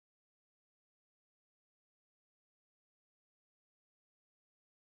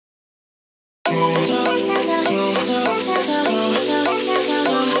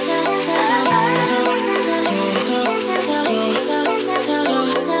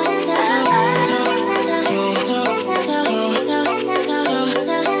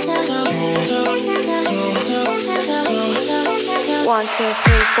1, 2, 3,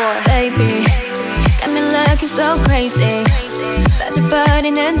 4 Baby, got me looking so crazy.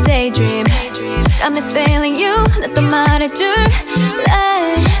 빠져버리는 daydream. Got me feeling you. 나 또 말해줄래.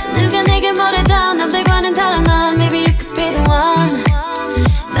 누가 내게 뭐래도 남들과는 달라 넌. Maybe you could be the one.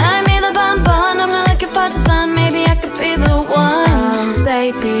 날 믿어봐 한번. I'm not looking for just fun. Maybe I could be the one.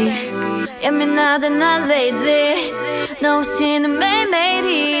 Baby, 예민하다 나 lately. 너 없이는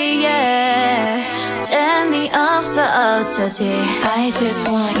매일매일이 yeah. 재미없어 어쩌지. I just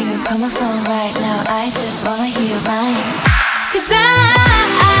want you. Call my phone right now. I just wanna hear your mind. Cause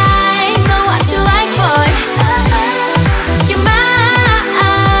I know what you like, boy. You're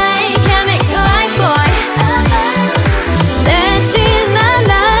mine. Can't make you like, boy. 내 지난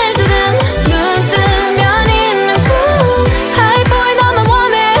날들은 눈 뜨면 있는 꿈. High boy 너만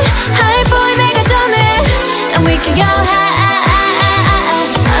원해. High boy 내가 전해. And we can go high.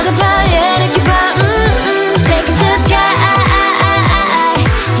 나도 봐 이렇게 봐. Take it to the sky.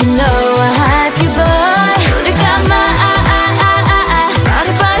 You know I hype you, boy. 우리 가만. 나도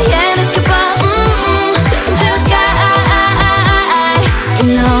봐 이렇게 봐. Take it to the sky. You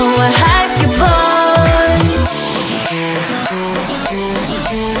know I hype you, boy.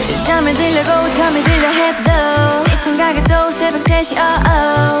 잠이 들려고 잠이 들려 해도 네 생각에도 새벽 3시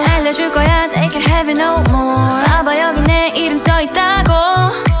알려줄 거야. They can't have it no more. 봐봐 여기 내 이름 써있다고.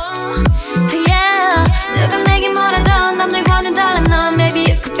 Yeah, 누가 내게 뭐라던 남들과는 달라 넌. Maybe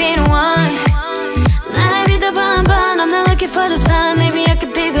you could be the one. 날 믿어봐 한번. I'm not looking for this fun. Maybe I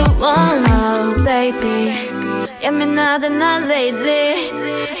could be the one. Oh baby, 예민하다 나 lately.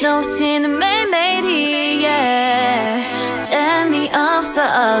 너 없이는 매일매일이 yeah. 재미없어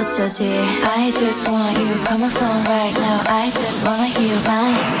어쩌지. I just want you. Call my phone right now. I just wanna hear your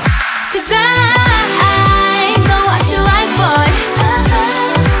mind.